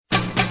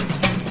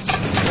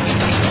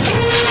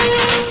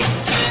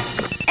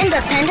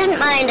Independent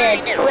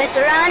Minded with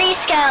Ronnie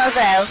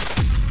Scalzo.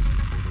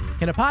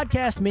 Can a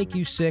podcast make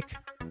you sick?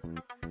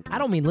 I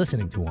don't mean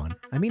listening to one.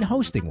 I mean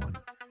hosting one.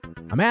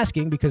 I'm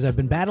asking because I've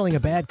been battling a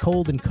bad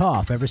cold and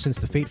cough ever since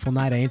the fateful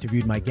night I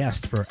interviewed my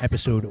guest for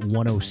episode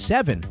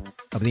 107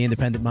 of the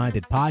Independent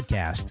Minded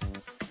podcast.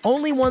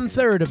 Only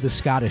 1/3 of the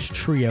Scottish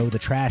trio, the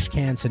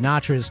Trashcan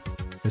Sinatras,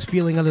 was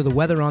feeling under the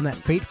weather on that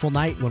fateful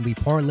night when we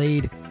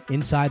parlayed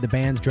inside the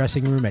band's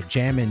dressing room at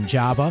Jammin'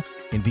 Java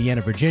in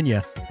Vienna,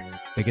 Virginia.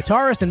 The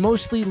guitarist and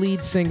mostly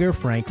lead singer,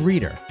 Frank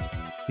Reeder.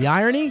 The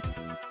irony?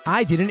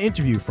 I didn't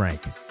interview Frank.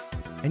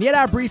 And yet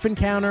our brief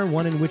encounter,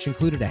 one in which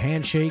included a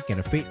handshake and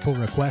a fateful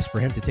request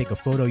for him to take a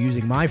photo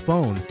using my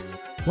phone,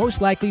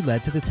 most likely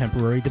led to the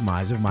temporary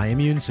demise of my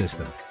immune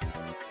system.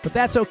 But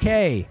that's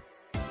okay.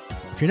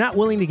 If you're not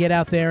willing to get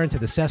out there into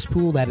the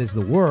cesspool that is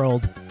the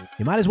world,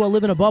 you might as well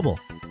live in a bubble.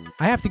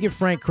 I have to give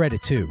Frank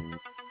credit too.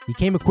 He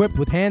came equipped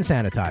with hand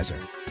sanitizer,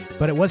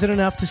 but it wasn't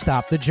enough to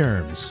stop the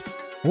germs.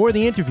 Or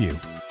the interview.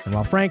 And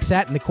while Frank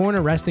sat in the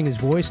corner resting his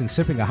voice and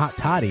sipping a hot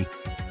toddy,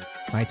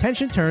 my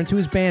attention turned to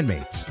his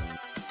bandmates,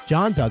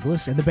 John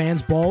Douglas and the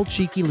band's bald,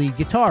 cheeky lead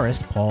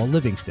guitarist, Paul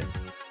Livingston.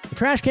 The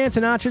Trashcan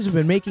Sinatras have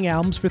been making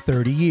albums for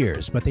 30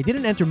 years, but they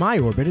didn't enter my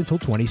orbit until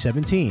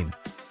 2017,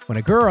 when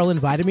a girl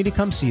invited me to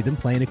come see them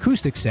play an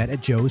acoustic set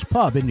at Joe's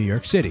Pub in New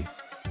York City.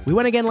 We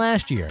went again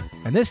last year,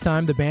 and this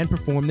time the band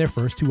performed their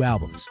first 2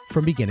 albums,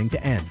 from beginning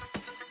to end.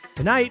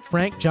 Tonight,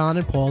 Frank, John,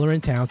 and Paul are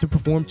in town to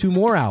perform 2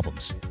 more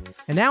albums.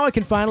 And now I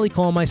can finally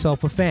call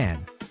myself a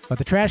fan. But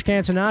the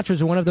Trashcan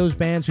Sinatras are one of those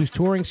bands whose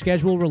touring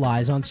schedule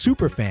relies on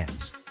super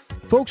fans.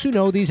 Folks who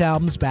know these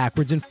albums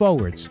backwards and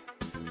forwards,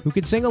 who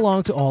can sing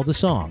along to all the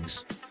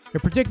songs.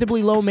 They're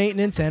predictably low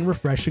maintenance and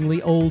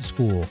refreshingly old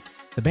school.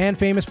 The band,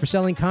 famous for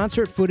selling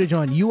concert footage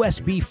on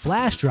USB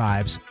flash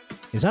drives,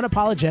 is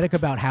unapologetic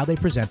about how they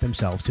present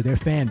themselves to their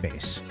fan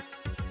base.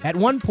 At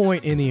one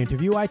point in the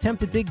interview, I attempt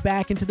to dig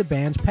back into the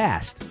band's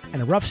past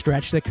and a rough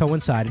stretch that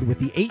coincided with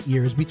the 8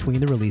 years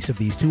between the release of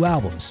these 2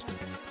 albums.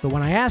 But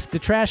when I asked the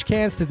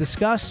Trashcans to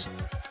discuss,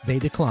 they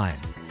declined.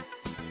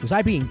 Was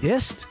I being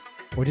dissed?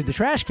 Or did the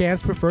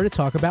Trashcans prefer to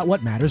talk about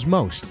what matters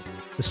most?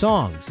 The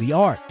songs, the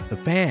art, the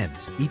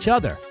fans, each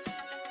other.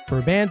 For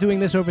a band doing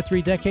this over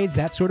 3 decades,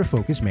 that sort of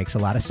focus makes a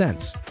lot of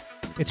sense.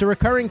 It's a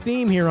recurring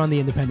theme here on the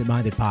Independent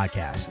Minded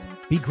podcast.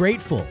 Be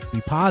grateful,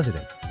 be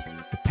positive.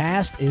 The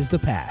past is the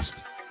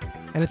past.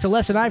 And it's a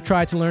lesson I've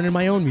tried to learn in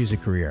my own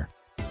music career.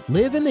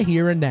 Live in the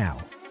here and now.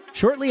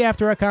 Shortly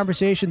after our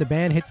conversation, the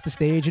band hits the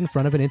stage in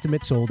front of an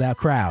intimate, sold-out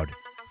crowd.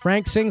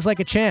 Frank sings like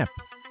a champ.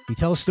 He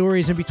tells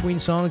stories in between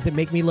songs that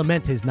make me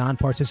lament his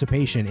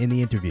non-participation in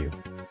the interview.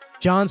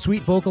 John's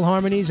sweet vocal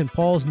harmonies and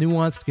Paul's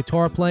nuanced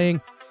guitar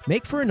playing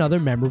make for another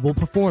memorable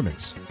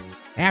performance.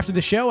 After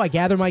the show, I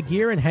gather my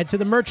gear and head to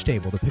the merch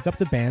table to pick up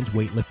the band's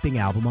weightlifting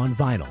album on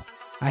vinyl.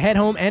 I head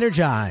home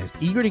energized,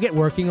 eager to get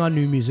working on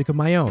new music of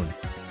my own,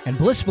 and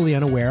blissfully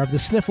unaware of the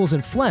sniffles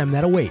and phlegm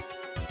that await.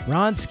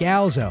 Ron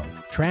Scalzo,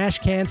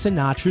 Trashcan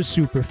Sinatra's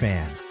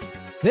superfan.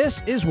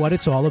 This is what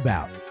it's all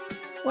about.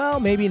 Well,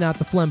 maybe not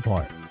the phlegm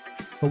part.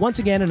 But once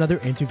again, another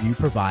interview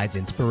provides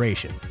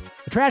inspiration.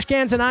 The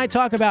Trashcans and I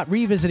talk about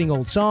revisiting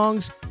old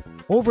songs,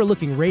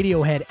 overlooking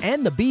Radiohead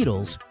and the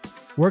Beatles,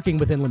 working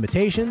within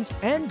limitations,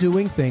 and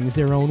doing things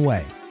their own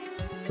way.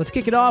 Let's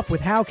kick it off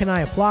with How Can I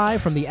Apply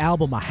from the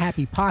album A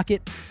Happy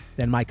Pocket,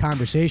 then my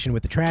conversation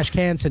with the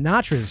Trashcan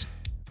Sinatras,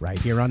 right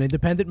here on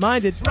Independent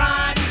Minded. It's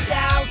Ronnie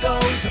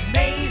Scalzo's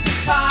amazing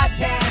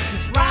podcast.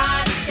 It's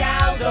Ronnie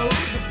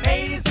Scalzo's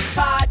amazing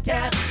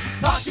podcast. He's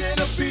talking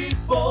to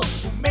people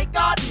who make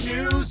art and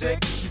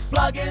music. He's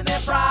plugging their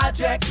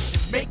projects,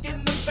 he's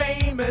making them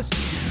famous.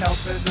 He's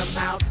helping them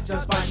out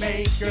just by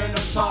making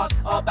them talk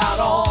about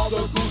all the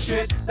cool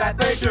shit that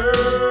they do.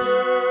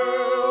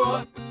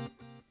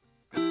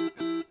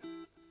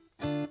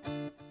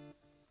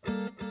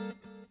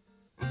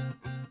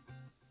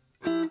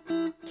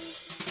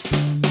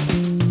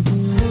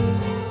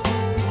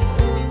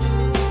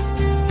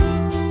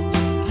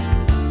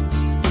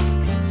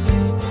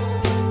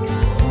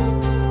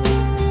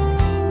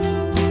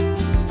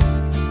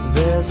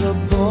 There's a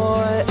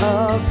boy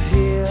up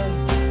here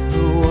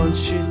who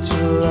wants you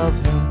to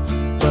love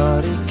him,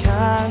 but he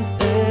can't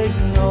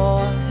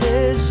ignore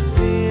his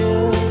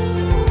fears.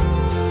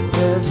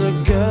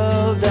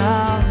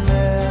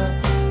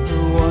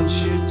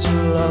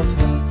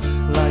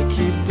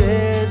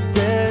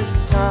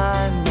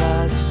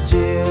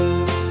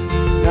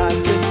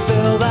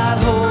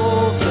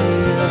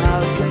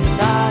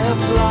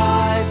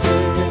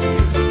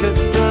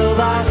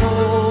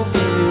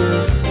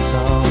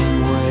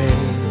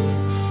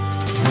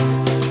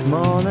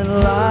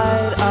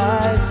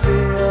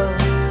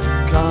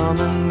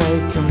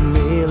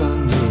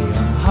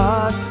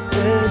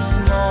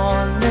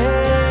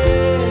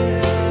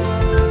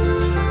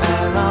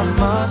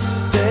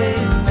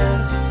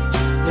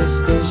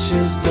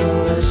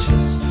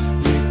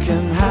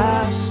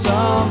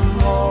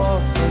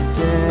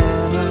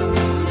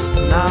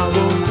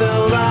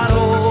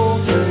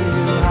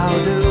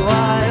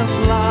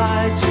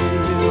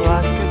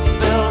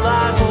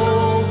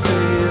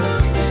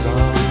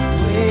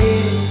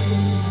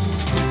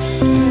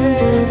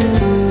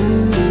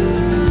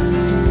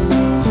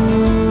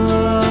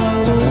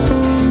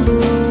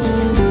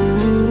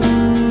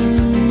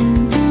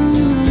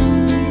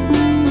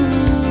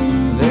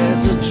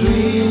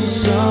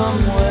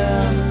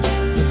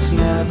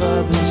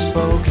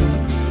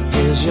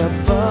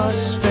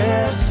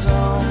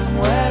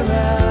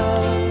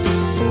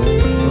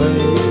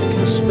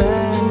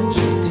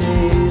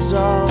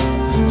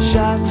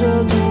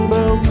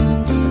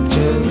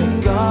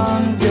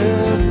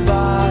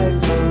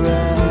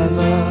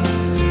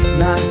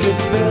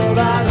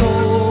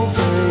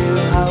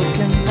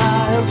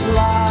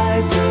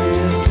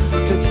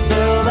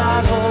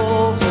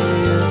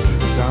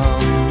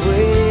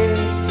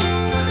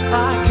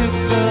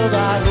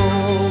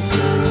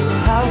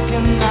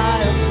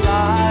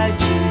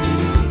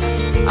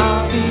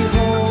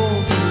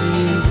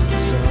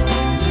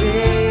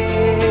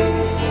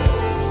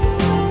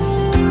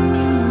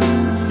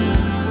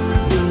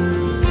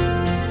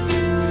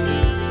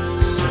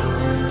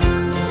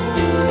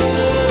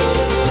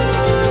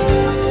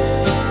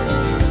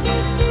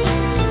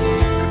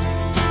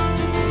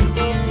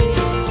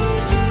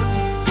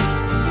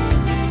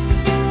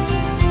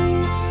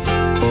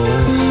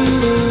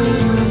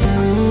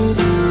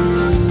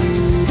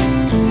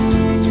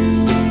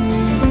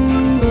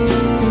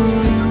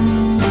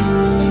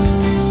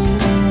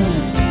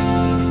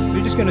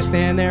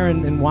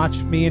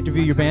 watch me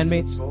interview your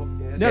bandmates?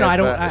 No, I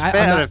don't.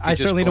 I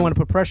certainly don't want to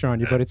put pressure on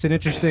you, but it's an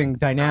interesting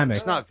dynamic.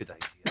 It's not a good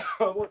idea.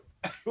 I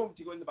want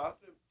to go in the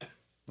bathroom.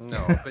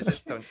 No, but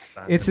just don't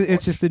stand.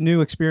 It's just a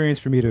new experience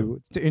for me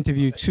to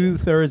interview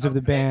 2/3 of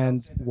the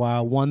band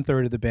while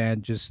 1/3 of the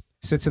band just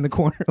sits in the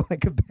corner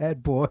like a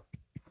bad boy.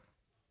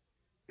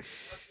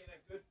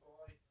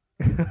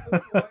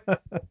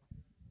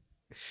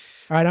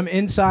 All right, I'm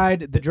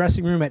inside the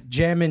dressing room at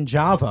Jammin'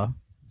 Java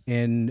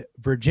in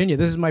Virginia.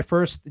 This is my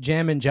first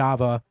Jammin'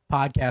 Java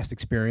podcast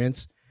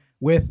experience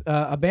with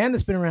a band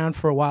that's been around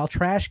for a while,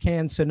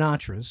 Trashcan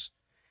Sinatras,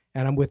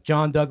 and I'm with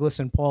John Douglas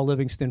and Paul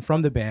Livingston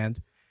from the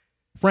band.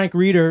 Frank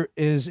Reeder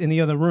is in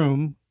the other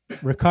room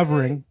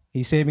recovering.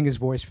 He's saving his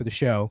voice for the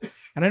show.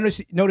 And I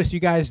noticed you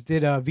guys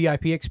did a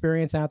VIP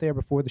experience out there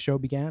before the show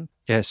began.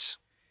 Yes.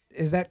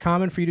 Is that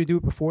common for you to do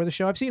it before the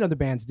show? I've seen other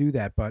bands do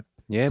that, but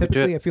yeah,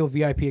 typically I feel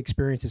VIP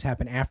experiences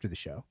happen after the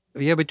show.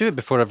 Yeah, we do it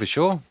before every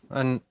show.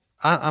 And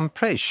I'm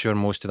pretty sure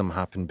most of them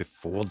happen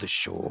before the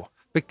show.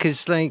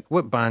 Because, like,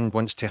 what band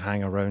wants to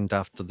hang around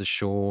after the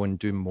show and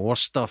do more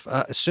stuff?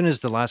 As soon as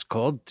the last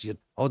chord,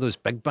 all those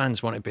big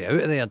bands want to be out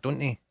of there, don't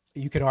they?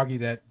 You could argue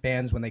that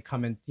bands, when they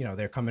come in,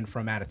 they're coming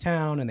from out of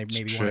town and they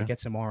maybe want to get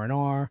some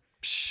R&R.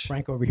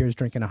 Frank over here is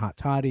drinking a hot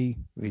toddy,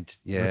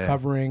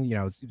 recovering.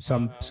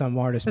 Some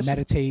artists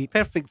meditate.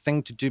 Perfect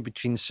thing to do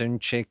between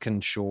sound check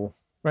and show.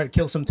 Right,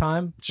 kill some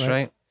time. That's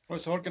right. Well,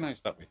 it's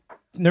organised that way.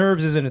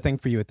 Nerves isn't a thing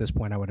for you at this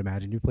point, I would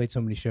imagine. You played so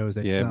many shows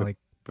that it's not like...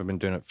 We've been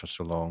doing it for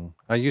so long.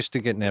 I used to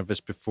get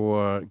nervous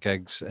before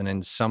gigs, and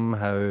then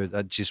somehow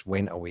that just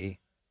went away.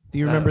 Do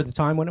you remember the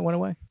time when it went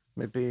away?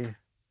 Maybe.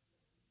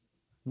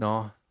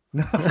 No.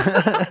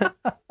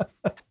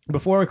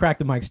 Before we cracked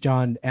the mics,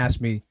 John asked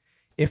me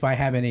if I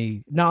have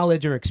any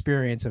knowledge or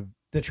experience of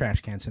the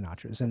Trashcan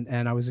Sinatras.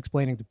 And I was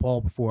explaining to Paul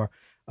before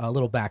a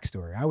little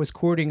backstory. I was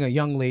courting a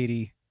young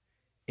lady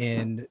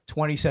in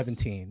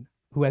 2017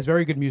 who has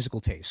very good musical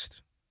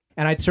taste.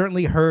 And I'd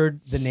certainly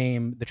heard the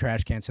name, the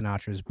Trashcan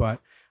Sinatras,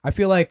 but I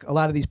feel like a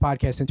lot of these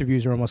podcast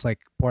interviews are almost like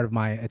part of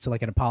it's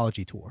like an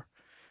apology tour.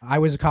 I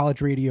was a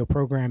college radio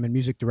program and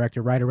music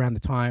director right around the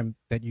time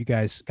that you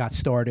guys got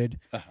started.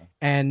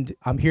 And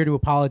I'm here to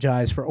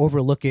apologize for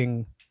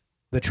overlooking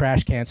the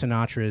Trashcan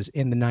Sinatras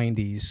in the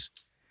 90s.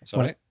 That's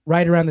all right.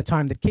 Right around the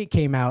time that Kate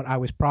came out, I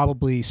was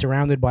probably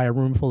surrounded by a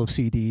room full of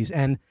CDs.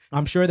 And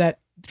I'm sure that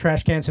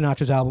Trashcan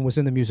Sinatra's album was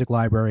in the music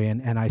library,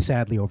 and I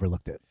sadly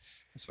overlooked it.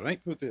 That's all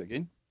right. We'll do it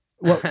again.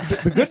 Well,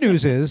 the good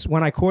news is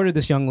when I courted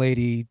this young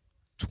lady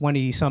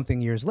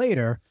 20-something years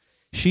later,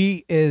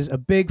 she is a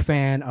big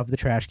fan of the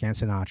Trashcan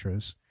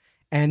Sinatras.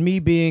 And me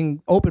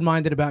being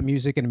open-minded about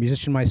music and a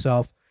musician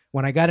myself,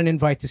 when I got an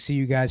invite to see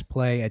you guys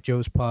play at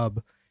Joe's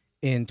Pub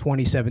in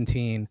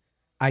 2017,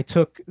 I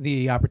took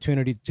the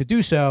opportunity to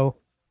do so,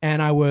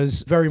 and I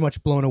was very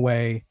much blown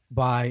away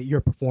by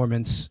your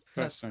performance.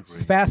 That's great.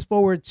 Fast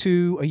forward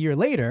to a year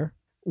later,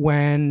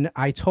 when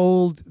I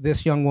told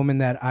this young woman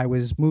that I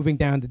was moving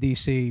down to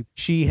D.C.,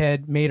 she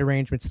had made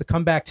arrangements to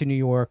come back to New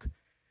York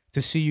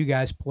to see you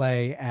guys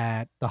play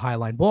at the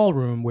Highline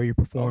Ballroom where you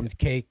performed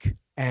Cake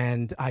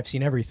and I've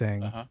Seen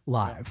Everything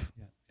live.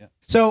 Yeah.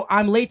 So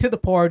I'm late to the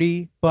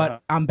party,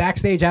 but I'm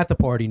backstage at the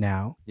party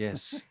now.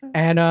 Yes.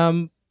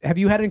 And have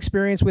you had an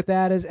experience with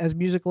that as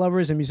music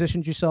lovers and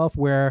musicians yourself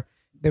where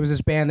there was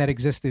this band that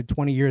existed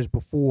 20 years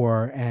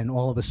before and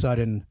all of a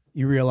sudden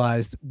you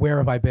realized, where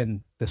have I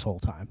been this whole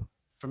time?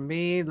 For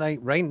me, like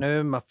right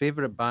now, my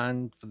favourite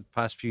band for the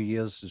past few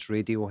years is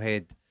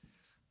Radiohead.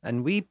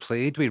 And we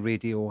played with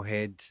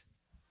Radiohead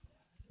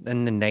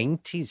in the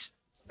 90s.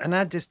 And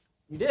I just...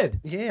 You did?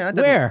 Yeah, I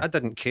didn't. Where? I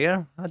didn't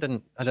care. I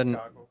didn't.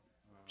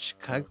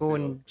 Chicago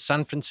and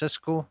San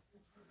Francisco.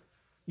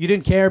 You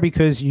didn't care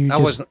because you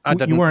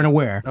weren't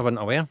aware. I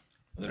wasn't aware.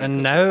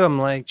 And now I'm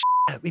like,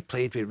 we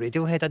played with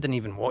Radiohead. I didn't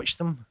even watch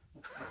them.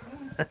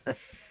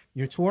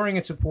 You're touring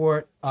in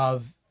support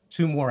of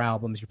 2 more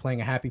albums. You're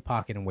playing a Happy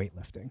Pocket and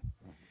Weightlifting.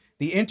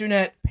 The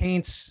internet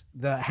paints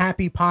the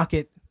Happy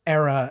Pocket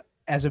era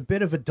as a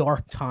bit of a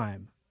dark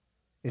time.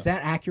 Is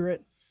that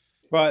accurate?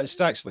 Well, it's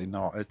actually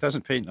not. It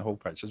doesn't paint the whole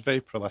picture. It's a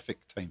very prolific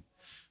time,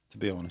 to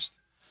be honest.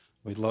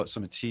 We had lots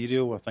of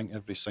material. I think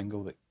every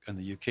single that in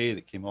the UK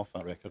that came off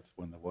that record,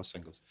 when there was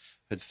singles,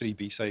 had 3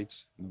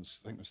 B-sides. And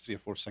I think it was 3 or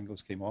 4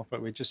 singles came off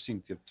it. We just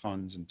seemed to have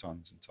tons and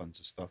tons and tons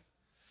of stuff.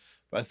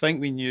 But I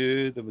think we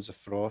knew there was a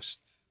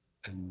frost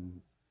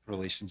in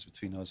relations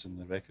between us and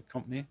the record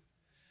company.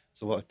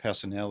 So a lot of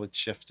personnel had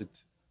shifted.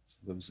 So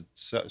there was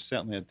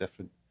certainly a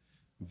different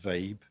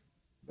vibe.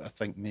 But I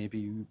think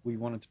maybe we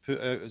wanted to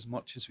put out as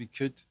much as we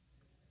could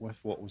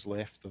with what was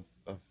left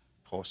of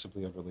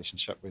possibly a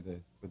relationship with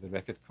the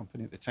record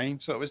company at the time.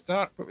 So it was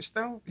dark, but we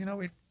still,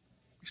 we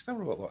still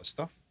wrote a lot of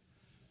stuff.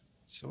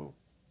 So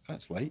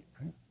that's light,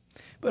 right?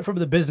 But from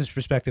the business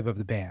perspective of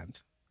the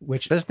band,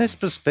 which business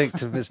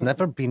perspective, it's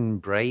never been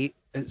bright.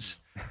 It's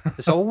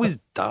always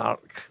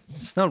dark.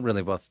 It's not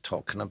really worth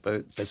talking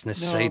about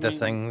business side of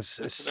things.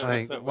 It's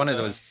like one of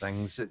those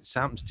things. It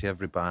happens to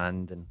every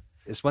band, and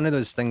it's one of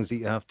those things that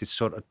you have to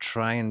sort of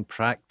try and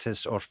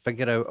practice or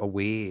figure out a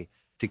way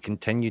to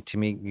continue to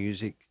make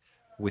music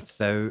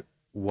without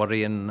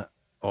worrying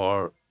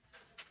or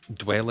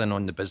dwelling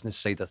on the business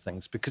side of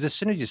things. Because as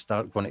soon as you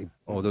start going to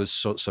all those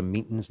sorts of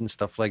meetings and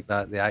stuff like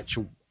that, the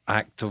actual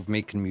act of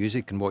making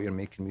music and what you're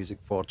making music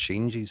for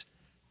changes,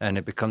 and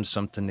it becomes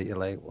something that you're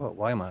like, well,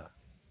 why am I?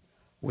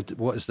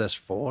 What is this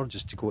for?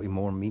 Just to go to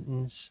more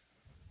meetings?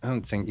 I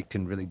don't think you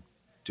can really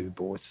do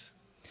both.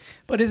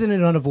 But isn't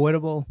it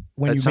unavoidable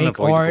when It's you make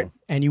unavoidable. art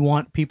and you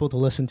want people to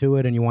listen to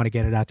it and you want to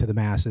get it out to the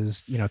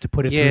masses, to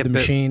put it through the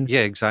machine? Yeah,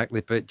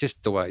 exactly. But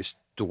just don't want to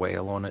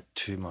dwell on it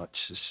too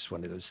much. It's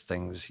one of those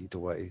things you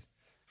don't want to.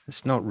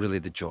 It's not really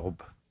the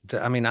job.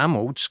 I mean, I'm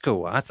old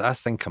school. I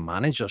think a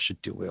manager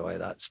should do all of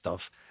that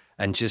stuff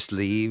and just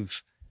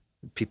leave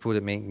people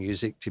that make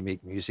music to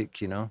make music,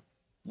 Yeah.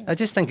 I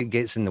just think it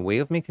gets in the way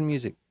of making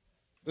music.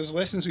 There's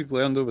lessons we've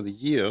learned over the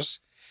years.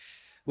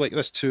 Like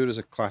this tour is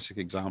a classic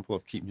example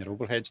of keeping your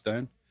overheads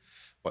down,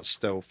 but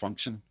still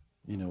function.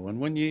 And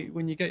when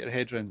you get your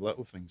head around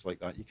little things like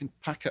that, you can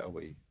pack it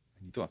away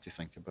and you don't have to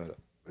think about it.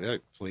 You're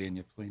out playing,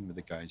 you're playing with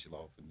the guys you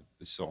love and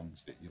the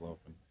songs that you love.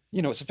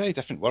 And it's a very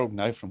different world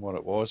now from what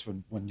it was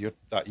when you're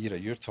that era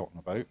you're talking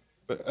about.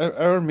 But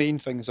our main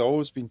thing has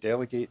always been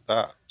delegate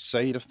that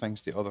side of things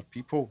to other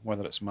people,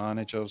 whether it's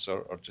managers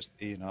or just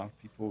A&R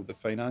people. The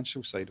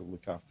financial side will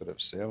look after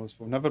ourselves.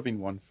 We've never been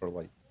one for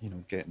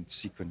getting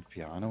sequined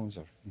pianos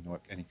or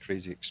any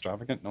crazy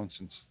extravagant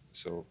nonsense.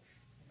 So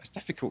it's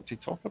difficult to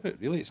talk about,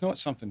 really. It's not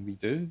something we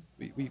do.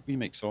 We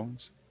make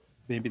songs.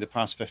 Maybe the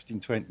past 15,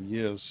 20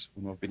 years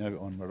when we've been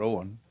out on our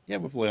own,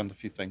 we've learned a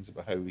few things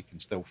about how we can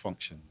still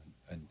function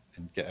and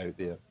get out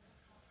there.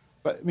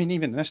 But I mean,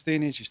 even in this day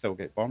and age, you still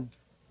get burned.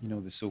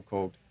 The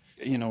so-called,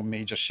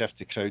 major shift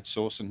to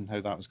crowdsourcing,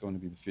 how that was going to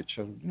be the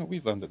future.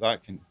 We've learned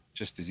that can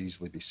just as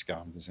easily be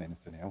scammed as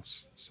anything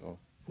else. So,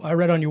 Well, I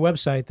read on your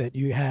website that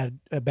you had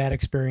a bad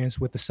experience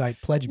with the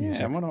site Pledge Music.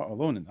 Yeah, and we're not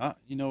alone in that.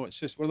 It's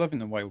just we're living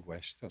in the Wild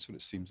West. That's what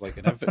it seems like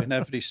in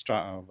every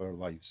strata of our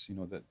lives.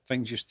 That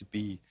things used to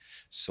be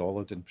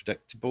solid and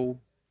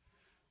predictable,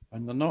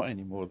 and they're not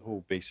anymore. The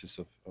whole basis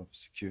of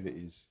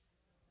security is,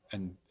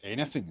 and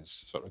anything is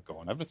sort of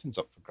gone. Everything's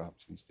up for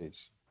grabs these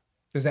days.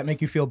 Does that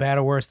make you feel bad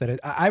or worse?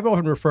 I've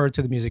often referred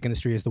to the music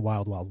industry as the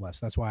Wild Wild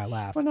West. That's why I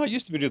laughed. Well, no, it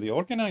used to be really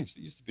organised.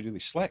 It used to be really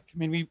slick. I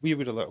mean, we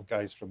were the little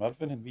guys from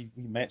Irvine, and we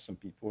met some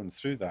people, and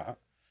through that,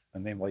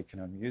 and them liking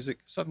our music,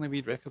 suddenly we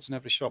had records in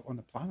every shop on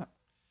the planet.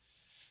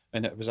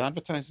 And it was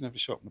advertised in every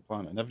shop on the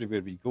planet, and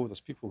everywhere we go, there's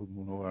people who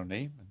will know our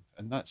name,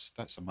 and that's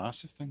a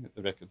massive thing that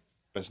the record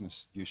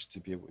business used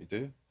to be able to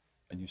do,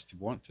 and used to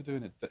want to do,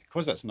 and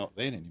because that's not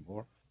there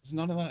anymore, there's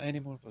none of that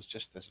anymore. There's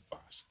just this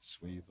vast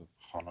swathe of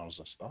hundreds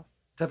of stuff.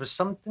 There was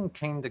something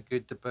kind of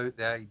good about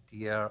the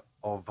idea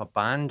of a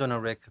band on a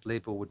record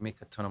label would make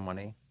a ton of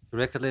money. The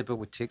record label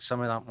would take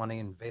some of that money,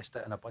 invest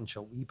it in a bunch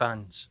of wee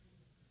bands.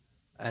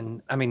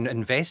 And, I mean,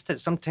 invest it.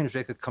 Sometimes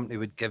record company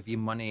would give you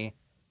money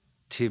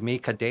to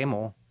make a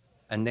demo,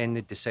 and then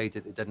they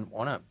decided they didn't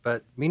want it.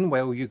 But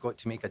meanwhile, you got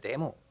to make a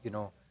demo,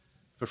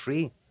 for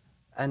free.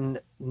 And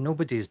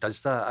nobody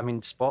does that. I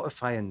mean,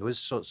 Spotify and those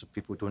sorts of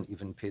people don't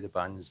even pay the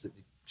bands that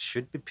they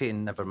should be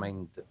paying, never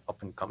mind the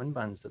up-and-coming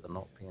bands that they're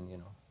not paying,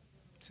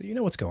 So you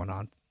know what's going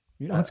on.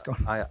 You know what's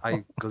going on.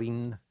 I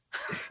glean.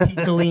 He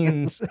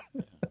gleans.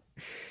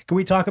 Can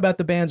we talk about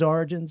the band's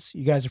origins?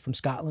 You guys are from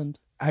Scotland.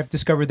 I've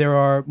discovered there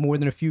are more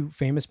than a few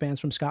famous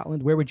bands from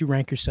Scotland. Where would you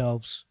rank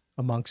yourselves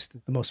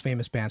amongst the most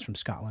famous bands from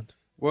Scotland?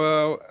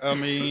 Well, I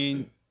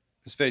mean,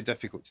 it's very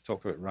difficult to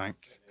talk about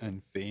rank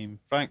and fame.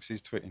 Frank's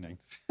is 29th.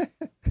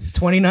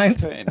 29th?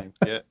 29th,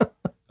 yeah.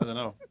 I don't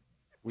know.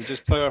 We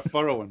just play our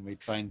furrow and we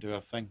try and do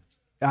our thing.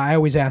 I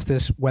always ask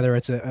this, whether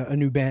it's a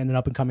new band, an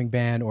up-and-coming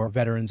band, or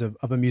veterans of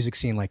a music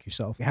scene like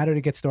yourself. How did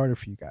it get started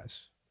for you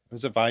guys? It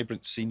was a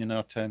vibrant scene in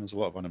our town. There was a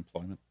lot of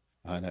unemployment.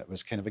 And it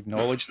was kind of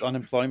acknowledged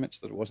unemployment,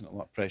 so there wasn't a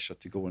lot of pressure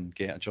to go and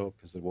get a job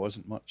because there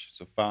wasn't much.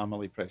 So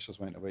family pressures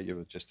went away. You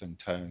were just in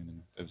town,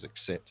 and it was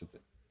accepted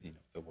that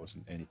there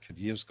wasn't any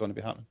careers going to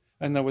be happening.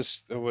 And there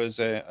was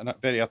a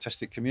very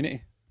artistic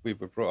community. We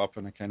were brought up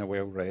in a kind of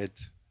well-read,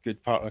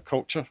 good part of the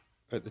culture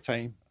at the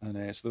time,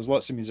 and so there was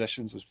lots of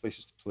musicians. There was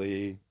places to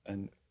play,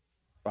 and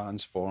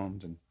bands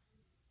formed and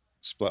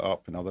split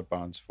up, and other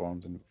bands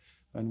formed,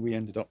 and we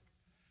ended up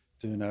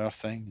doing our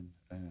thing.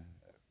 And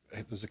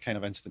there's a kind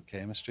of instant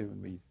chemistry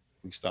when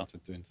we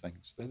started doing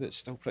things. It's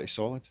still pretty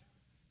solid.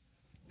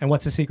 And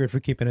what's the secret for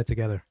keeping it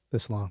together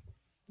this long?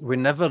 We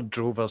never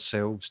drove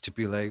ourselves to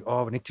be like,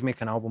 oh, we need to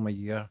make an album a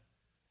year,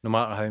 no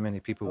matter how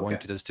many people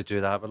wanted us to do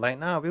that. We're like,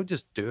 nah, we'll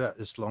just do it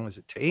as long as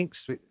it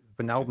takes.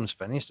 When the album's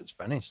finished, it's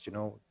finished,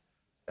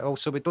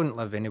 Also, we don't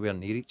live anywhere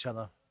near each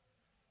other.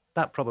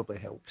 That probably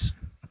helps.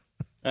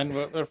 And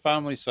our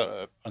families sort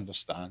of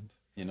understand,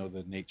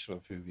 the nature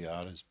of who we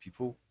are as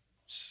people.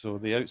 So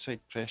the outside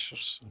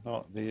pressures are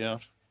not there.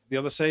 The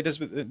other side is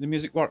the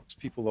music works.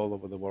 People all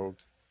over the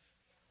world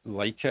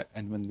like it,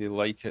 and when they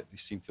like it, they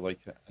seem to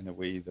like it in a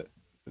way that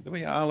the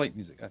way I like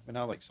music. When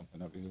I like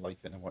something, I really like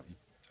it, and I want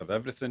to have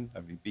everything,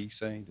 every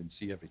B-side, and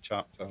see every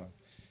chapter.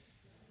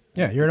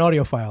 Yeah, you're an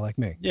audiophile like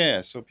me.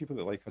 Yeah, so people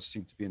that like us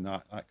seem to be in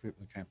that group.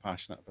 They're kind of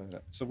passionate about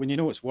it. So when you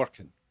know it's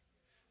working,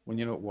 when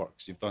you know it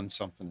works, you've done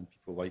something and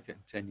people like it,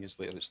 and 10 years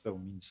later it still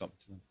means something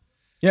to them.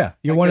 Yeah,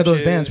 you're That one of gives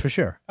those bands for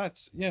sure.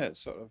 That's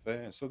it's sort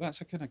of so that's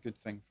a kind of good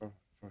thing for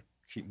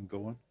keeping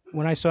going.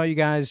 When I saw you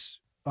guys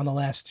on the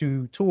last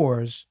 2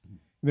 tours,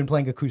 you've been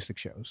playing acoustic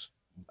shows.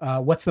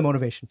 What's the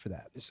motivation for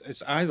that?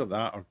 It's either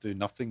that or do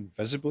nothing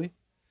visibly.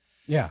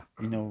 Yeah.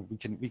 You know,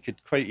 we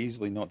could quite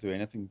easily not do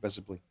anything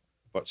visibly,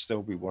 but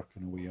still be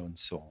working away on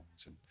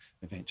songs and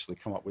eventually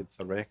come up with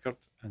a record.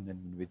 And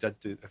then when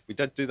if we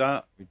did do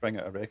that, we'd bring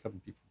out a record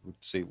and people would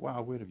say,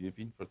 "Wow, where have you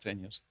been for 10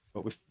 years?"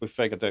 But we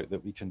figured out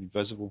that we can be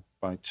visible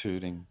by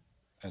touring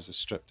as a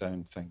stripped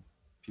down thing.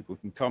 People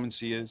can come and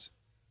see us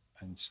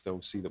and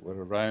still see that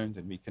we're around,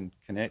 and we can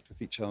connect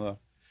with each other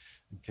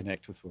and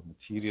connect with our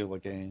material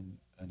again.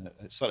 And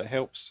it sort of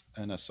helps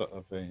in a sort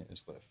of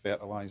it's like a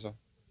fertilizer.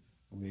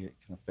 The way it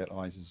kind of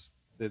fertilizes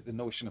the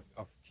notion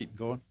of keeping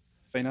going.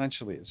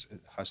 Financially,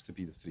 it has to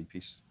be the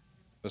 3-piece.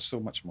 There's so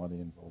much money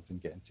involved in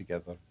getting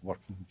together,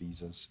 working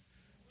visas,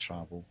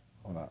 travel,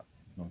 all that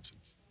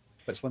nonsense.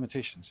 But it's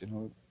limitations, you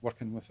know,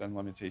 working within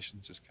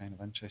limitations is kind of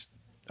interesting.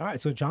 All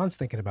right, so John's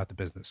thinking about the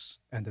business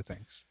end of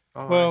things.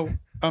 Well,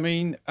 I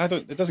mean,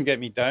 it doesn't get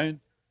me down.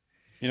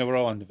 You know, we're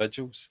all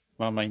individuals.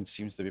 My mind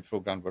seems to be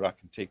programmed where I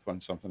can take on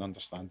something,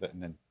 understand it,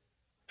 and then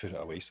put it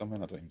away somewhere.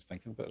 And I don't even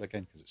think about it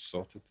again because it's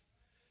sorted.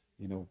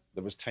 You know,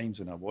 there was times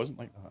when I wasn't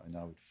like that and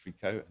I would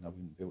freak out and I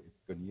wouldn't be able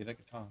to go near a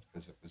guitar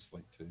because it was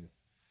like too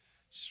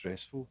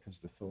stressful because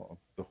the thought of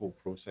the whole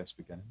process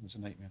beginning was a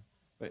nightmare.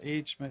 But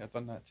age might have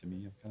done that to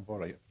me. I'm kind of all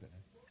right about it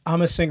now.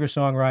 I'm a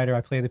singer-songwriter.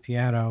 I play the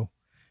piano.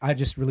 I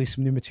just release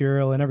some new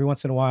material, and every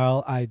once in a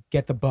while I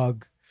get the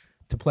bug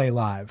to play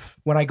live.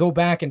 When I go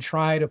back and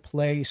try to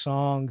play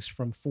songs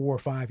from 4 or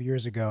 5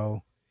 years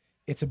ago,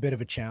 it's a bit of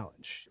a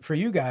challenge. For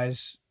you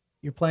guys,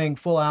 you're playing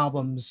full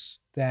albums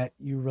that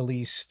you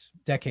released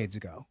decades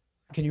ago.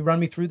 Can you run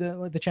me through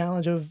the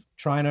challenge of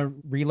trying to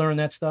relearn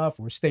that stuff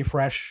or stay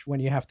fresh when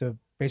you have to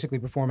basically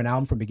perform an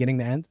album from beginning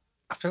to end?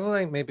 I feel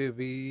like maybe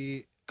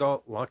we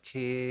got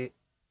lucky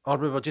or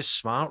we were just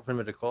smart when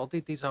we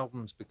recorded these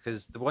albums,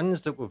 because the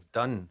ones that we've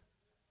done,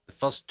 the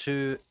first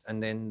 2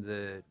 and then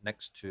the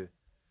next 2,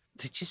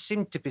 they just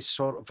seem to be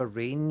sort of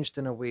arranged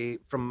in a way.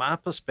 From my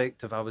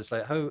perspective, I was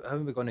like, how are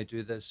we going to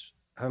do this?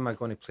 How am I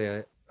going to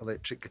play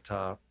electric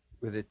guitar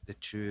with the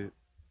 2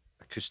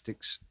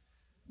 acoustics,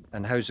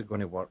 and how's it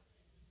going to work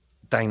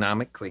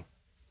dynamically?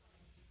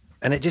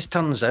 And it just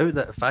turns out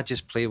that if I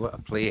just play what I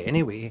play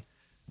anyway,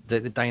 the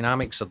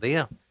dynamics are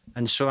there.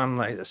 And so I'm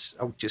like,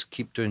 I'll just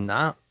keep doing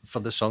that for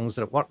the songs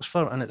that it works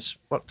for, and it's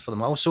worked for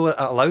them all. So at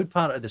a loud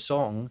part of the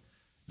song,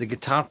 the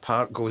guitar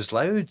part goes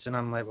loud, and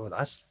I'm like, well,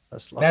 that's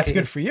lucky. That's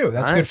good for you.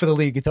 That's good for the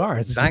lead guitar.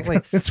 Exactly.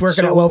 It's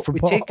working out well for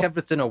Paul. We take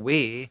everything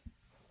away,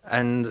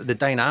 and the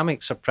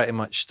dynamics are pretty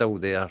much still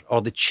there,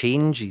 or the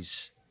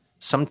changes.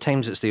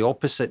 Sometimes it's the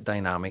opposite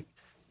dynamic,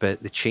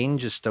 but the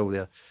change is still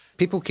there.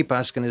 People keep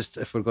asking us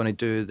if we're going to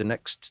do the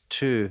next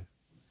 2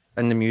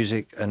 in the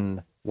music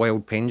and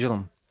Wild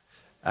Pendulum.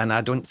 And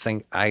I don't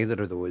think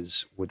either of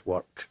those would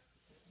work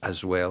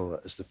as well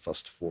as the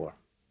first 4.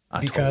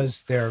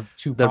 Because they're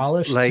too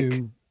polished?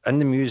 In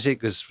the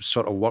music is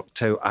sort of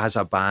worked out as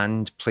a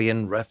band,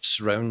 playing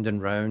riffs round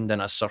and round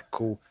in a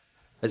circle.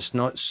 It's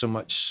not so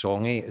much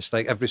songy. It's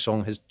like every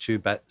song has 2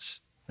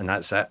 bits and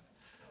that's it.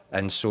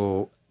 And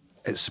so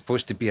it's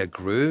supposed to be a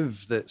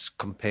groove that's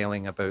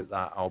compelling about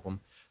that album.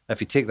 If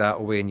you take that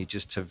away and you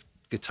just have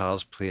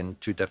guitars playing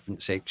 2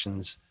 different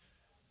sections,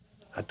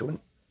 I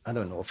don't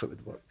know if it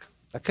would work.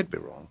 I could be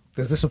wrong.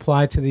 Does this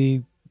apply to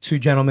the 2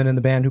 gentlemen in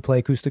the band who play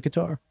acoustic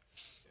guitar?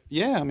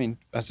 Yeah, I mean,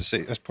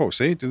 as Paul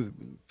said,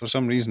 for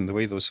some reason the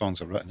way those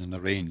songs are written and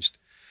arranged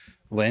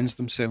lends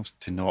themselves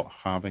to not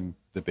having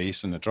the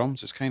bass and the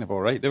drums. It's kind of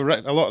all right. A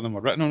lot of them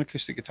were written on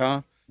acoustic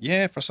guitar.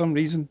 Yeah, for some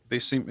reason they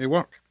seem to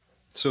work.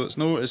 So it's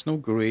no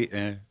great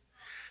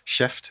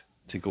shift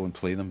to go and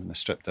play them in the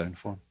stripped down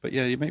form. But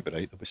yeah, you might be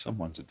right. There'll be some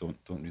ones that don't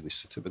really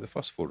suit it, but the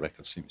first 4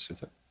 records seem to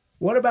suit it.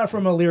 What about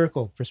from a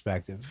lyrical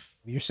perspective?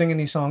 You're singing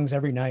these songs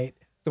every night.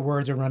 The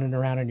words are running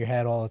around in your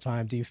head all the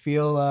time. Do you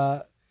feel?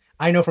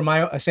 I know from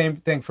same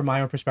thing from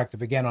my own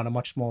perspective. Again, on a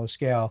much smaller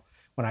scale,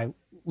 when I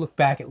look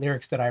back at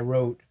lyrics that I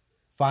wrote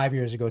 5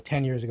 years ago,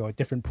 10 years ago, at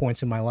different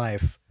points in my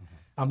life,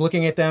 I'm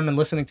looking at them and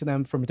listening to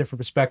them from a different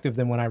perspective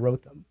than when I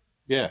wrote them.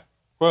 Yeah.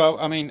 Well,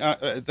 I mean,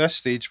 at this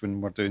stage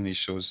when we're doing these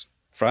shows,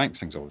 Frank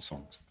sings all the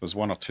songs. There's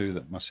 1 or 2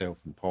 that myself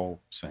and Paul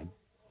sing.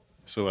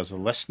 So as a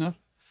listener,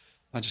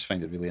 I just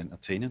find it really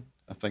entertaining.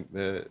 I think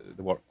the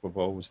work we've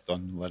always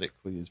done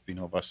lyrically has been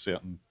of a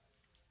certain,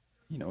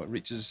 it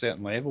reaches a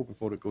certain level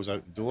before it goes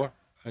out the door.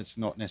 It's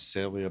not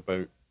necessarily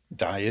about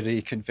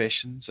diary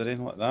confessions or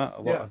anything like that.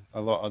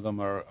 A lot of them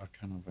are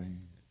kind of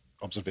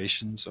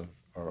observations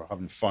or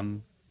having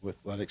fun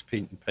with lyrics,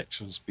 painting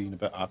pictures, being a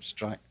bit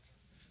abstract,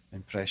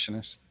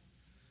 impressionist.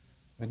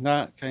 And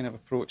that kind of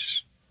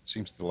approach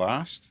seems to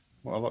last.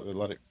 What a lot of the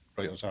lyric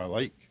writers are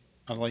like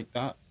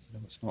that.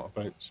 It's not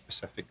about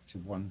specific to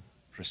one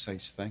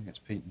precise thing. It's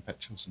painting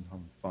pictures and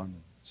having fun.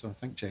 So I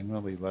think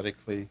generally,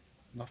 lyrically,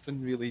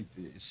 nothing really.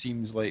 It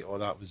seems like, oh,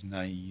 that was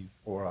naive,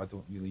 or I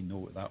don't really know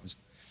what that was.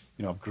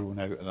 You know, I've grown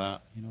out of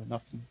that. You know,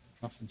 nothing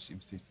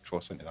seems to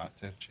cross into that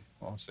territory.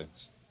 All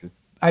sounds good.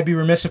 I'd be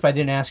remiss if I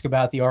didn't ask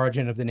about the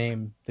origin of the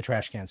name, the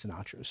Trashcan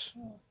Sinatras.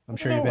 I'm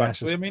sure you've been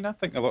asked actually. this. I mean, I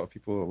think a lot of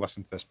people that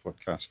listen to this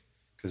podcast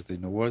because they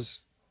know us.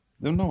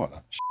 They'll know what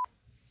that.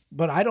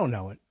 But I don't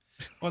know it.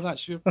 Well,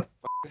 that's your fucking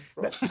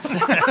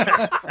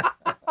problem.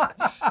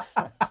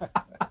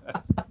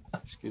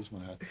 Excuse my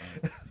head.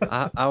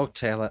 I'll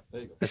tell it.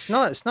 There you go. It's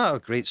not a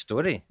great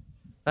story.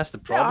 That's the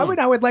Yeah, problem.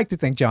 I would like to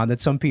think, John, that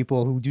some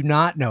people who do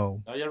not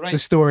know No, you're right. the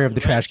story of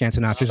the You're right. Trashcan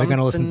Sinatras are going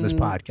to listen to this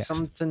podcast.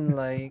 Something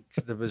like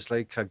there was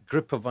like a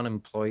group of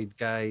unemployed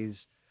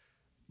guys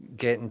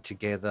getting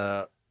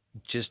together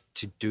just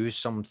to do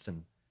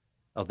something,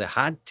 or they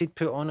had to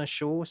put on a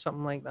show,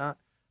 something like that.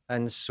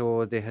 And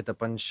so they had a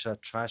bunch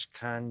of trash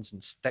cans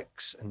and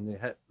sticks, and they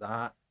hit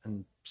that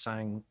and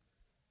sang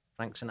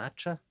Frank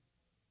Sinatra.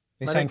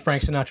 They sang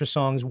Frank Sinatra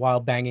songs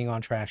while banging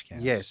on trash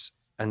cans. Yes,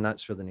 and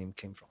that's where the name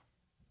came from.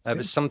 It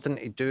was something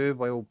to do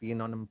while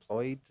being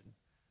unemployed.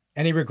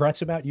 Any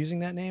regrets about using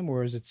that name,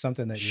 or is it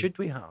something that Should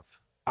we have?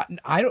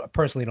 I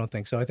personally don't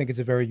think so. I think it's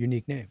a very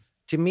unique name.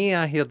 To me,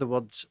 I hear the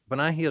words,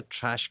 when I hear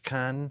trash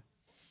can,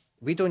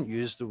 we don't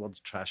use the word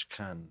trash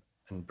can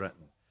in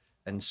Britain.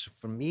 And so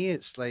for me,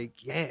 it's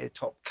like, yeah,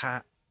 Top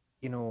Cat,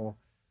 you know,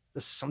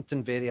 there's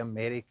something very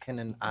American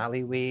and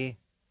alleyway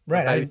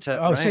Right. about it.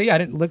 Oh, right? see, I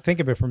didn't think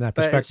of it from that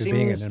But it perspective,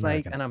 being an seems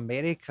like American. in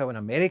America, when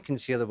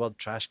Americans hear the word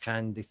trash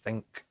can, they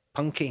think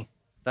punky.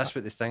 That's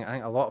what they think. I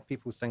think a lot of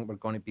people think we're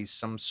going to be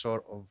some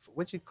sort of,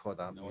 what do you call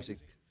that music?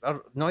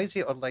 Or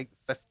noisy, or like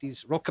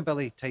 50s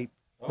rockabilly type.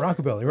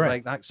 Rockabilly, right.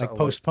 Like that sort Like of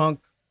post-punk,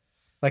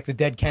 like the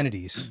Dead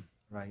Kennedys.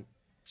 Right.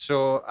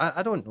 So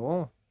I don't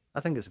know. I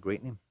think it's a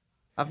great name.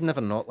 I've never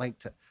not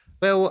liked it.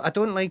 Well, I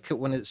don't like it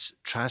when it's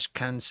Trash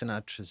Can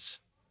Sinatras.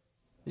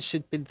 It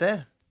should be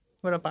there.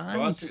 We're a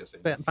band. I see what you're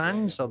saying. But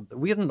bands are.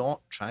 We're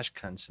not Trash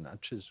Can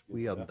Sinatras.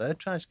 We are the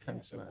Trash Can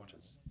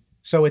Sinatras.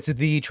 So it's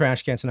the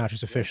Trashcan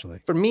Sinatras officially.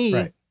 For me,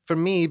 Right.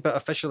 but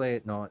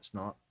officially, no, it's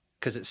not.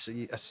 Because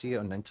I see it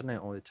on the internet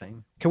all the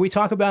time. Can we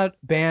talk about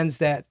bands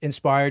that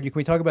inspired you? Can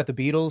we talk about the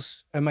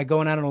Beatles? Am I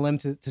going out on a limb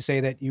to say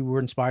that you were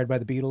inspired by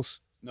the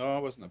Beatles? No, I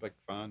wasn't a big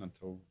fan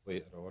until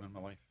later on in my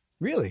life.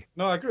 Really?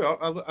 No, I grew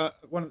up.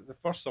 One of the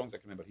first songs I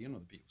can remember hearing were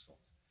the Beatles songs.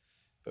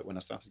 But when I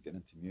started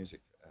getting into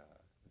music,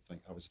 I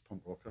think I was a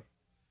punk rocker.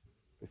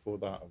 Before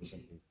that, I was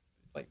into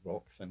like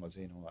rock, Thin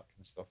Lizzy, and all that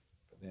kind of stuff.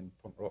 But then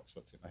punk rock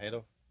sort of took my head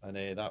off, and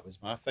that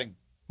was my thing.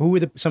 Who were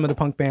some of the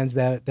punk bands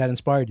that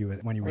inspired you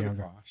when you were Or the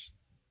younger? Clash.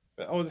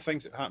 But all the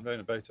things that happened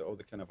round about it, all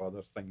the kind of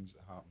other things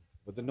that happened,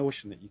 with the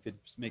notion that you could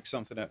make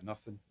something out of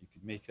nothing, you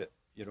could make it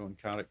your own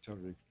character,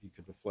 you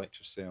could reflect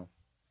yourself,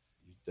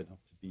 you didn't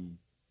have to be,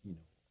 you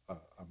know,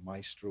 a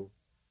maestro.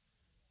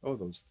 All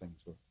those things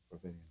were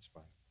very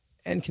inspiring.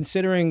 And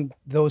considering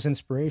those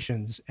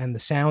inspirations and the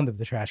sound of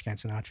the Trashcan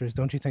Sinatras,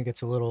 don't you think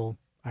it's a little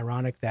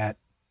ironic that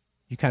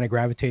you kind of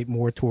gravitate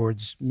more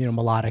towards, you know,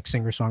 melodic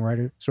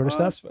singer-songwriter sort of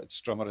stuff?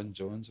 Strummer and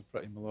Jones are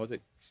pretty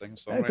melodic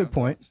singer-songwriter. Yeah, good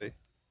point. I'd say.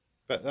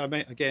 But I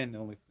mean, again,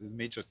 only the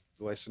major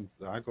lesson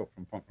that I got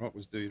from punk rock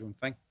was do your own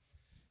thing,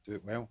 do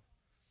it well.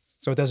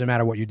 So it doesn't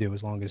matter what you do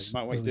as long as Doesn't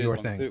matter what it's you do, your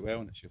as long as thing. do it well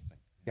and it's your thing.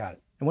 Got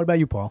it. And what about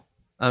you, Paul?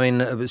 I mean,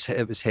 it was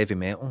heavy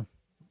metal.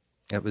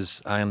 It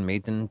was Iron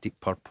Maiden, Deep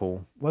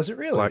Purple, Was it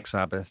really? Black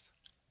Sabbath.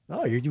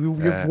 Oh, you're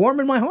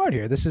warming my heart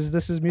here. This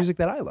is music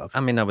that I love.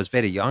 I mean, I was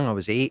very young. I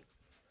was 8.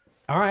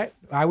 All right.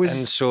 I was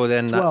And so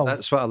then 12.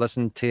 that's what I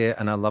listened to,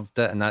 and I loved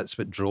it, and that's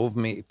what drove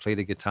me to play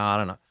the guitar.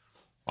 And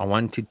I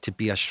wanted to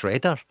be a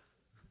shredder.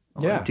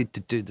 I Yeah. wanted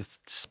to do the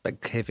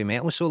big heavy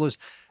metal solos.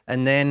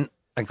 And then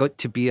I got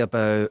to be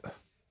about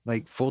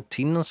like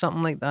 14 or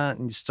something like that,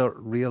 and you start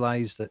to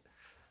realise that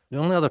the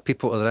only other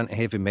people that are into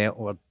heavy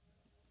metal are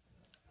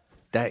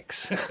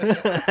dicks.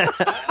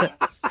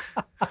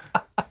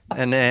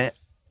 and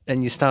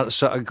you start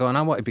sort of going,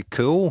 I want to be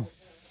cool.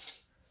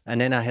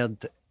 And then I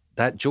heard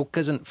that joke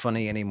isn't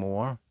funny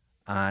anymore,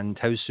 and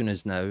How Soon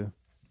Is Now.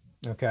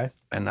 Okay.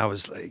 And I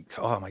was like,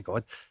 oh my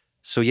God.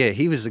 So yeah,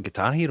 he was the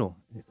guitar hero.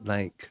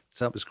 Like,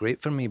 so that was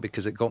great for me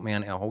because it got me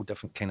into a whole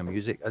different kind of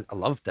music. I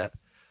loved it.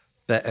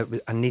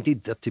 But I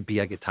needed there to be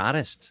a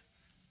guitarist.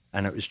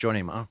 And it was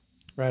Johnny Marr.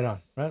 Right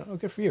on. Right on. Oh,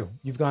 good for you.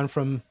 You've gone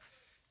from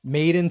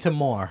Maiden to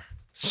Marr.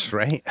 That's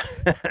right.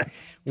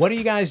 What do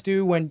you guys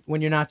do when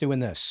you're not doing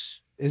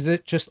this? Is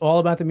it just all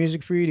about the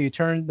music for you? Do you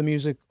turn the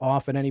music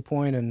off at any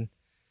point? And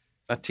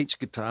I teach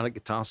guitar at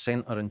Guitar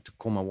Center in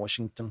Tacoma,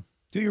 Washington.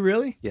 do you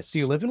really? Yes. Do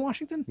you live in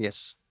Washington?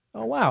 Yes.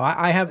 Oh, wow.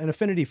 I have an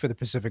affinity for the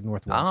Pacific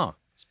Northwest. Ah,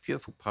 it's a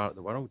beautiful part of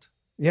the world.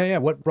 Yeah, yeah.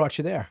 What brought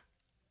you there?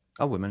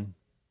 A woman.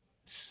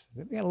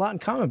 We got a lot in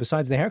common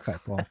besides the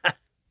haircut, Paul.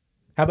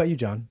 How about you,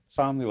 John?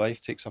 Family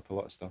life takes up a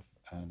lot of stuff,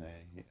 and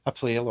I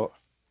play a lot.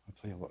 I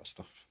play a lot of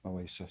stuff. My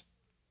wife's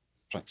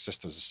Frank's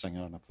sister's a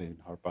singer, and I play in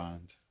her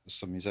band. There's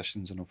some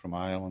musicians I know from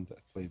Ireland that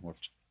I play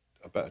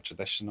a bit of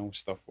traditional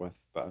stuff with,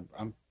 but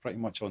I'm pretty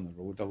much on the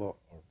road a lot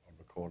or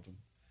recording.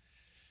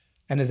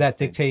 And does that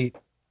dictate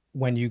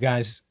when you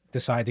guys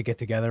decide to get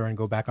together and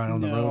go back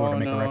on the road or to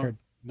make a record?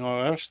 No,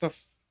 our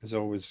stuff is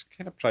always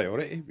kind of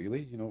priority,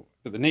 really, you know.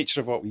 But the nature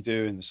of what we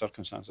do and the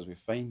circumstances we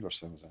find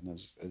ourselves in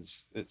is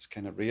it's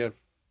kind of rare,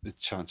 the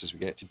chances we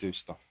get to do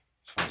stuff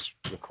as far as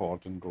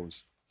recording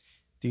goes.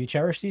 Do you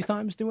cherish these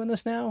times doing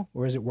this now,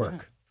 or is it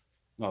work?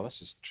 Yeah. No,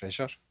 this is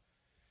treasure.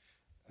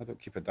 I don't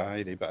keep a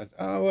diary, but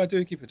I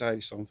do keep a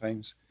diary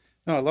sometimes.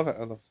 No, I love it.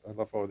 I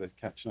love all the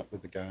catching up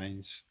with the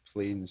guys,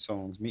 playing the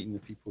songs, meeting the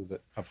people that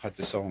have had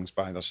the songs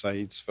by their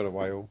sides for a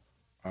while.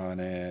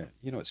 And,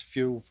 you know, it's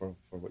fuel for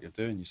what you're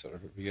doing. You sort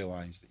of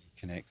realise that you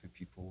connect with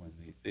people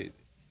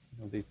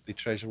and they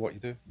treasure what you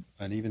do.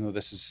 And even though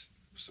this is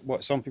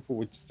what some people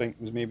would think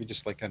was maybe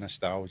just like a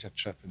nostalgia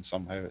trip and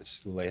somehow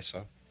it's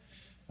lesser,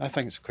 I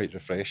think it's quite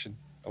refreshing.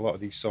 A lot of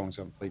these songs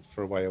I haven't played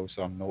for a while,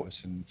 so I'm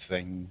noticing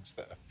things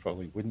that I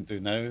probably wouldn't do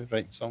now,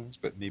 writing songs,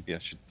 but maybe I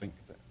should think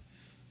a bit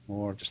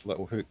more, just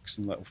little hooks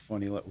and little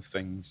funny little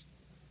things,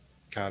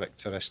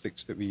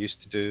 characteristics that we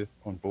used to do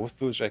on both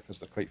those records.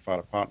 They're quite far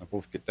apart and they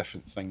both get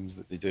different things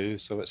that they do.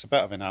 So it's a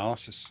bit of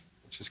analysis,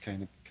 which is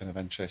kind of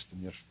interesting.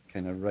 Your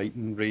kind of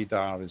writing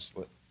radar is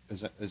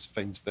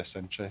finds this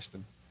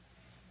interesting.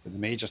 But the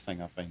major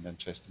thing I find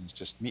interesting is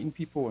just meeting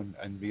people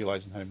and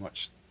realising how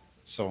much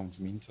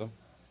songs mean to them.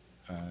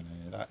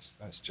 And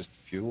that's just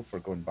fuel for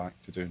going back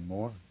to doing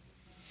more.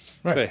 It's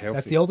very healthy.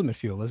 That's the ultimate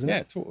fuel, isn't it?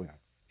 Yeah, totally.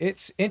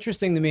 It's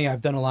interesting to me.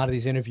 I've done a lot of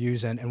these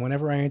interviews, and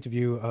whenever I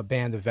interview a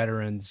band of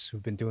veterans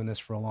who've been doing this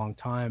for a long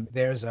time,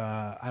 there's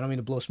I don't mean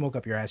to blow smoke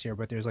up your ass here,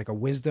 but there's like a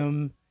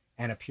wisdom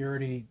and a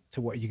purity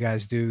to what you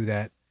guys do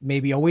that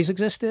maybe always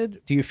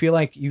existed. Do you feel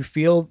like you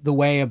feel the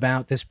way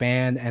about this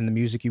band and the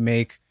music you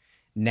make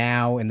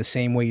now in the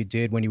same way you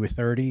did when you were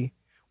 30?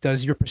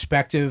 Does your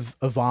perspective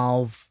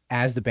evolve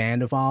as the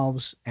band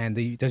evolves? And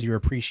does your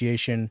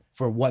appreciation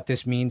for what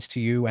this means to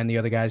you and the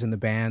other guys in the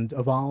band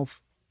evolve?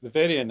 The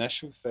very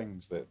initial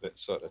things that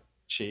sort of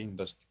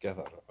chained us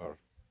together or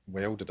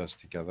welded us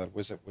together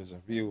was a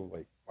real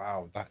like,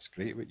 wow, that's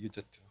great what you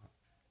did to that.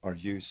 Or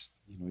you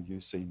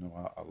saying,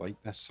 no, I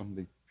like this,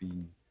 somebody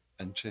being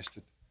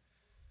interested.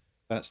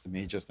 That's the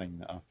major thing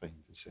that I find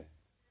is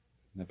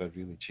never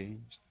really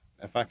changed.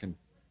 If I can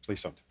play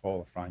something to Paul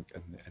or Frank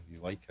and they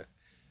like it,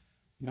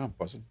 you know, I'm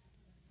buzzing.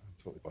 I'm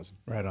totally buzzing.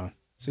 Right on.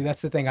 See,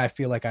 that's the thing I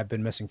feel like I've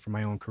been missing from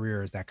my own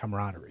career is that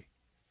camaraderie.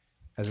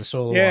 As a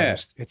solo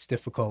artist, it's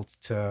difficult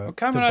to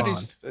camaraderie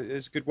bond.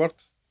 is a good word.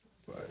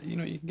 You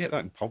know, you can get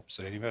that in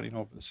pubs or anywhere, you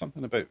know, but there's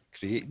something about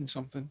creating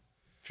something.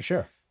 For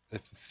sure.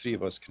 If the three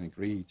of us can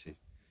agree to, you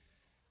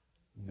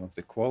know,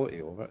 the quality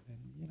of it, then,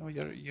 you know,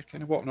 you're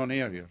kind of walking on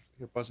air, you're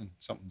buzzing.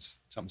 Something's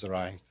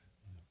arrived.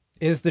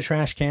 Is the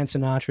Trashcan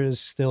Sinatras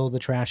still the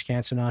Trashcan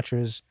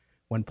Sinatras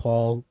when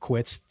Paul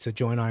quits to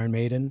join Iron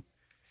Maiden?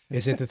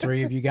 Is it the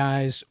three of you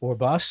guys or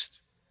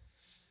bust?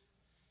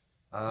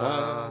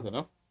 I don't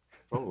know.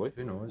 Probably.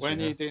 Who knows? When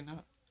are you doing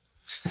that?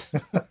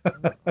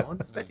 I'm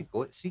ready to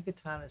go. Three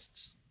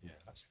guitarists. Yeah,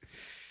 that's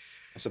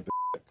a big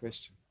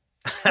question.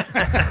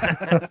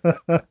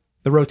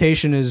 The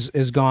rotation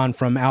is gone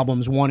from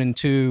albums 1 and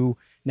 2.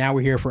 Now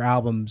we're here for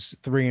albums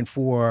 3 and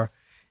 4.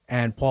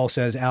 And Paul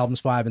says albums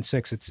 5 and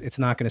 6, it's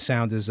not going to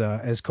sound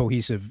as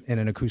cohesive in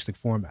an acoustic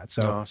format.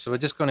 So we're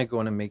just going to go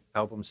on and make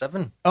album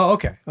 7. Oh,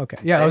 okay.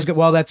 Yeah, that was good.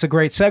 Well, that's a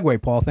great segue,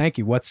 Paul. Thank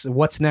you.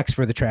 What's next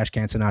for the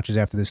Trashcan Sinatras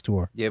after this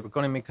tour? Yeah, we're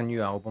going to make a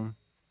new album.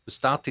 We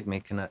started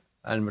making it,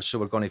 and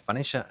we're going to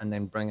finish it and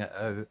then bring it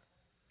out.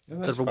 Yeah,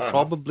 there will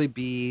probably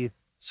be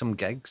some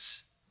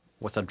gigs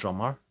with a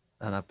drummer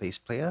and a bass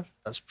player.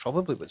 That's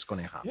probably what's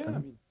going to happen. Yeah, I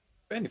mean,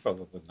 any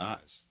further than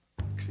that is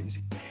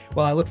crazy.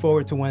 Well, I look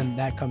forward to when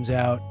that comes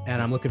out,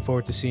 and I'm looking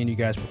forward to seeing you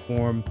guys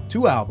perform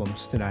 2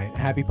 albums tonight,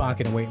 Happy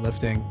Pocket and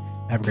Weightlifting.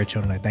 Have a great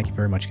show tonight. Thank you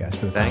very much, guys,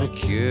 for the time.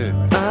 Thank you.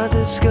 I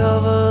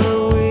discovered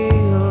a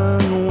wheel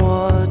and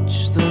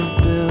watched the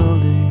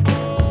buildings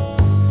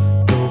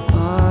go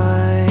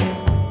by.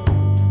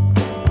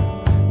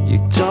 You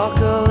talk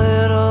a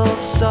little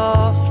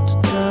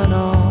soft, turn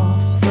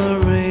off the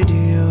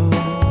radio.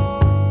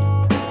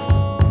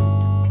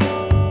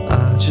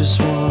 I just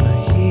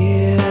wanna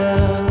hear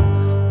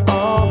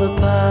all the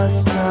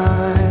past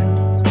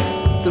times,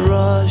 the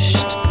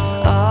rushed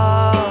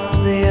hours,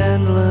 the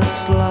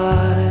endless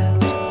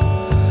lives.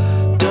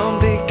 Don't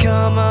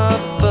become a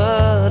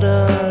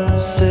burden,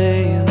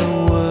 say the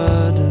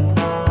word and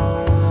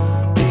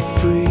be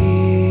free.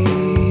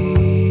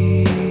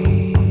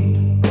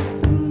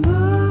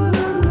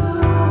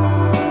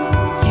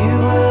 You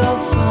will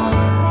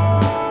find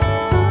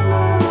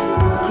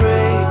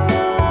great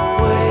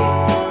weight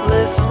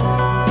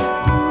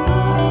lifting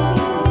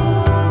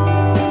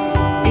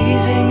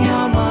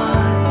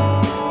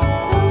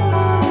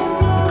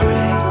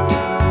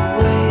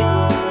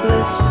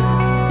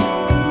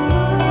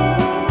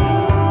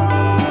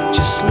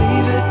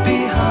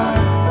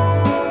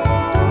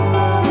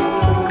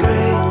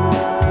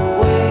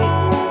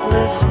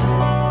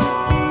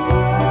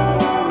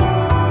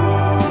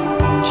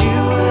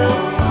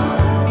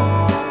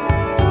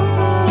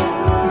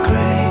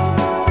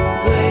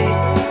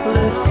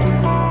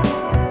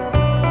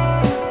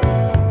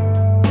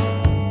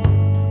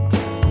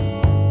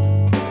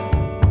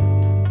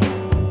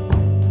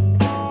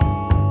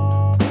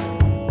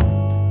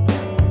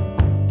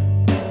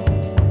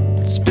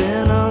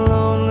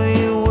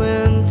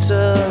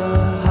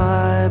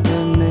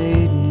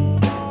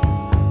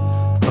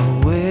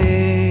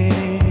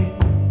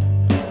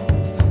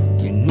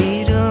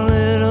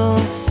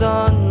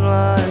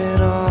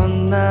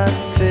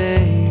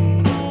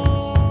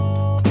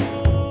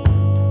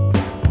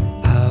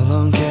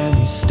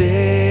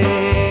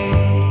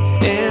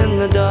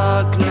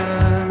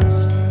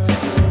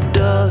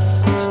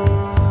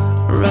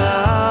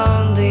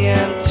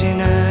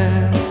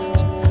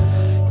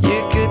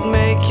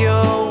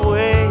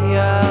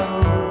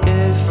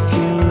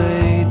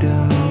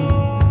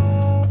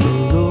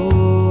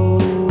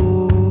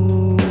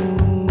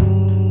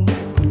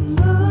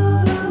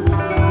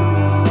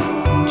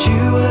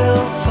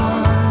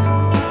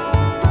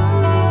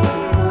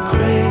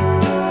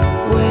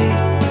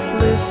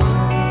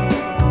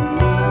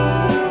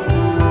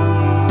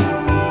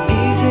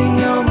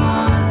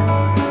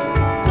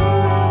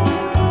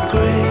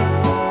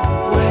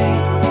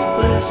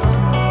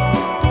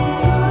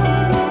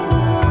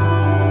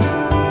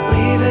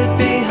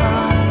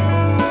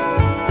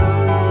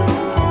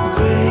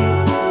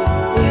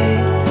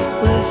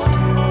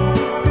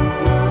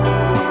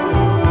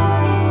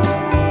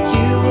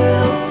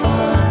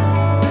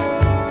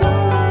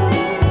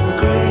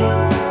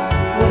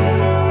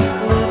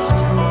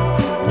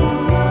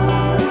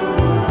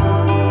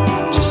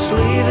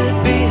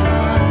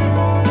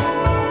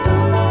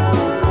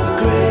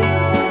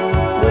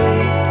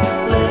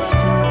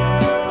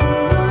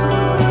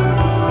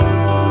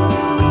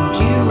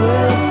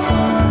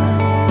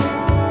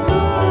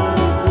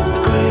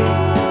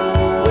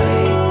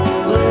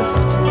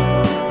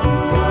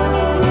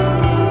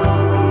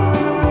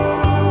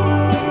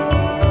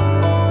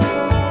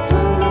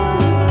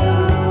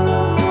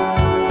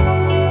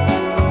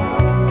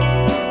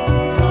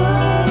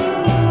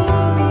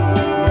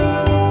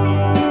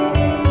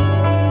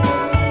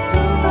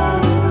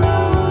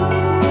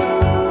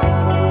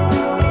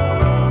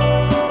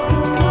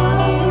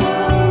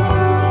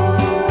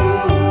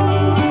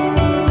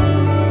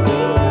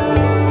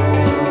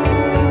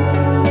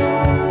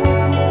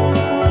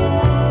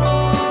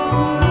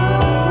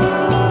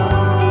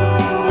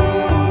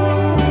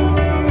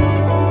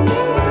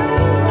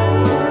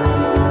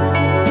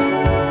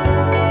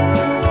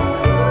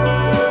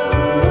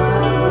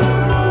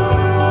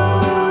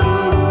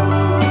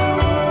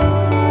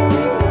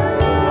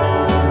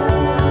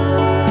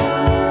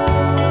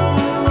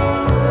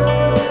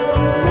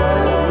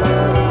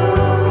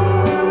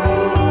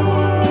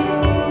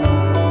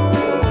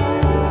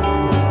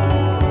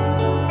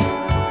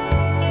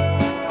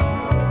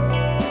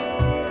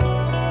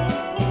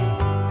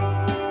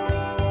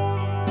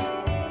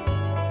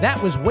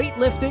That was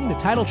Weightlifting, the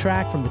title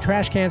track from the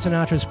Trashcan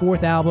Sinatra's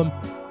 4th album.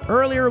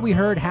 Earlier we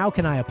heard How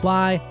Can I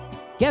Apply?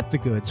 Get the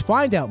goods,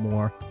 find out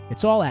more.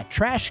 It's all at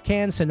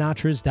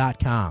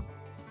trashcansinatras.com.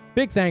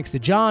 Big thanks to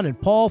John and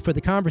Paul for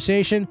the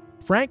conversation,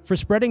 Frank for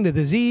spreading the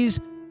disease,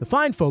 the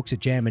fine folks at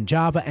Jam and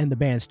Java and the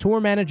band's tour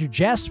manager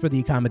Jess for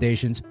the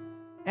accommodations,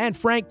 and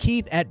Frank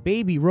Keith at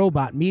Baby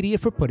Robot Media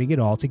for putting it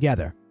all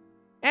together.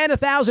 And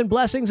 1,000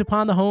 blessings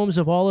upon the homes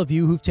of all of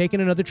you who've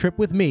taken another trip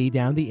with me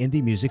down the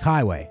indie music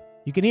highway.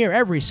 You can hear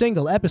every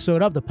single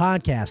episode of the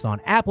podcast on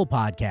Apple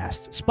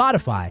Podcasts,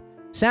 Spotify,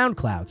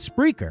 SoundCloud,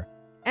 Spreaker,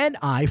 and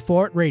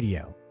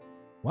iHeartRadio.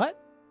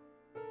 What?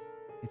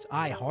 It's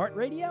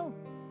iHeartRadio?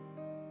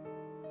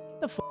 Get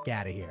the fuck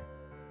out of here.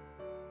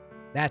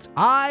 That's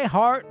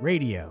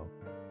iHeartRadio.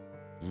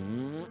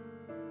 Ooh,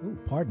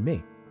 pardon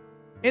me.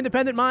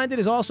 Independent Minded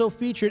is also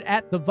featured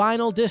at The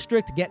Vinyl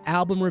District. Get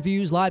album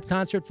reviews, live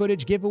concert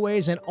footage,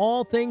 giveaways, and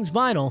all things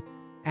vinyl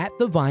at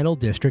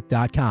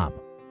thevinyldistrict.com.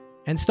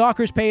 And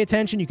stalkers, pay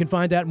attention. You can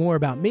find out more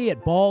about me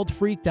at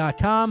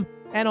baldfreak.com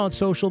and on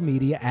social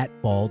media at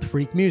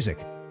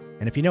baldfreakmusic.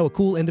 And if you know a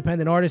cool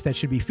independent artist that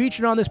should be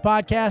featured on this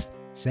podcast,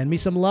 send me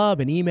some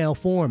love in email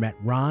form at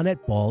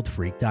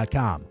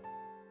ron@baldfreak.com.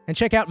 And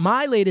check out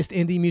my latest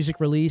indie music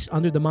release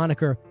under the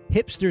moniker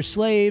Hipster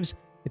Slaves.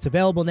 It's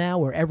available now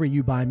wherever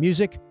you buy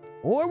music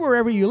or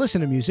wherever you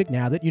listen to music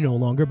now that you no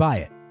longer buy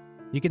it.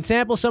 You can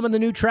sample some of the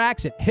new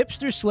tracks at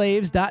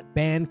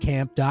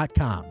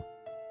hipsterslaves.bandcamp.com.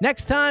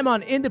 Next time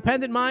on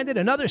Independent Minded,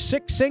 another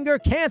sick singer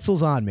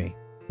cancels on me.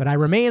 But I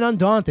remain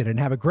undaunted and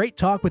have a great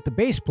talk with the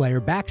bass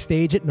player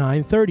backstage at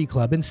 930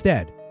 Club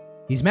instead.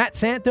 He's Matt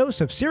Santos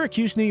of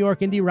Syracuse, New York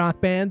indie rock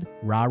band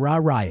Ra Ra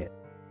Riot.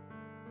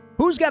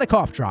 Who's got a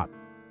cough drop?